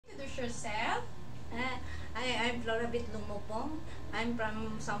yourself? I'm Florabit Lumopong. I'm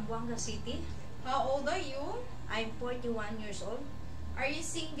from Zamboanga City. How old are you? I'm 41 years old. Are you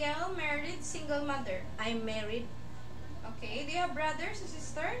single, married, single mother? I'm married. Okay. Do you have brothers or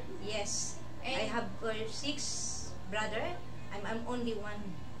sister? Yes. And I have 6 brothers. I'm only one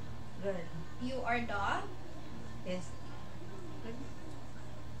girl. you are dog? Yes.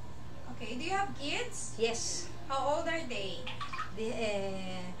 Okay. Do you have kids? Yes. How old are they?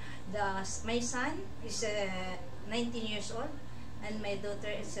 My son is 19 years old, and my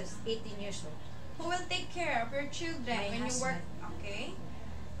daughter is 18 years old. Who will take care of your children My when you work? husband. Okay.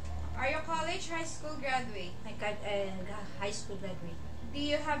 Are you college, high school graduate? I got high school graduate. Do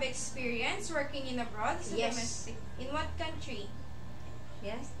you have experience working in abroad as a Yes. domestic? In what country?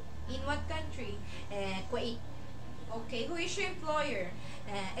 Yes. In what country? Kuwait. Okay. Who is your employer?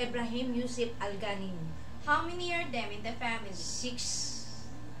 Ibrahim Yusuf Al-Ghanim. How many are them in the family? 6.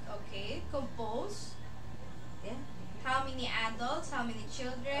 Okay. Compose? Yeah. How many adults? How many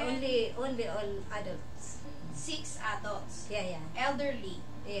children? Only all adults. 6 adults. Yeah. Elderly?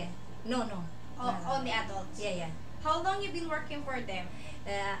 Yeah. No. Oh, only adults? Yeah. How long you been working for them?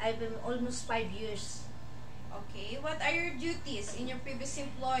 I've been almost 5 years. Okay. What are your duties in your previous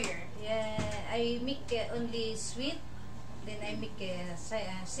employer? Yeah, I make only sweet. Then I make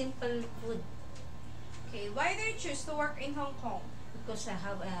simple food Okay. Why do you choose to work in Hong Kong? because I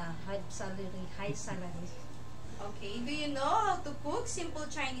have a high salary. Okay. Do you know how to cook simple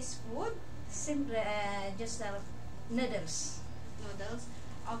Chinese food? Simple, just noodles. Noodles?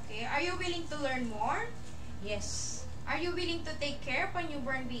 Okay. Are you willing to learn more? Yes. Are you willing to take care of a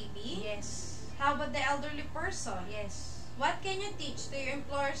newborn baby? Yes. How about the elderly person? Yes. What can you teach to your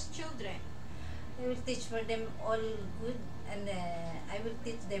employer's children? I will teach for them all good, and I will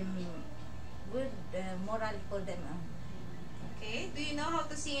teach them good moral for them. Okay. Do you know how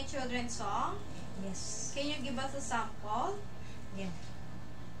to sing a children's song? Yes. Can you give us a sample? Yeah.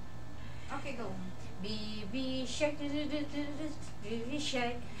 Okay, go. Baby shark, baby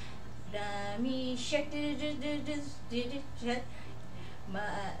shark, dummy shark,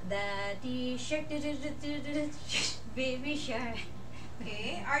 daddy shark, baby shark.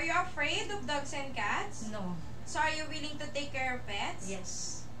 Okay. Are you afraid of dogs and cats? No. So are you willing to take care of pets?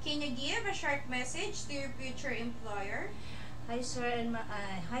 Yes. Can you give a short message to your future employer? Hi sir and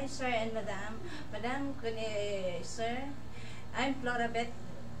madam. Madam, sir, I'm Florabet.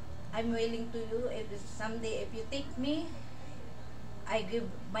 I'm willing to you. If someday if you take me, I give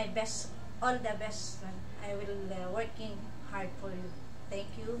my best, all the best. I will working hard for you. Thank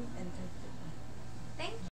you and thank you. Thank you.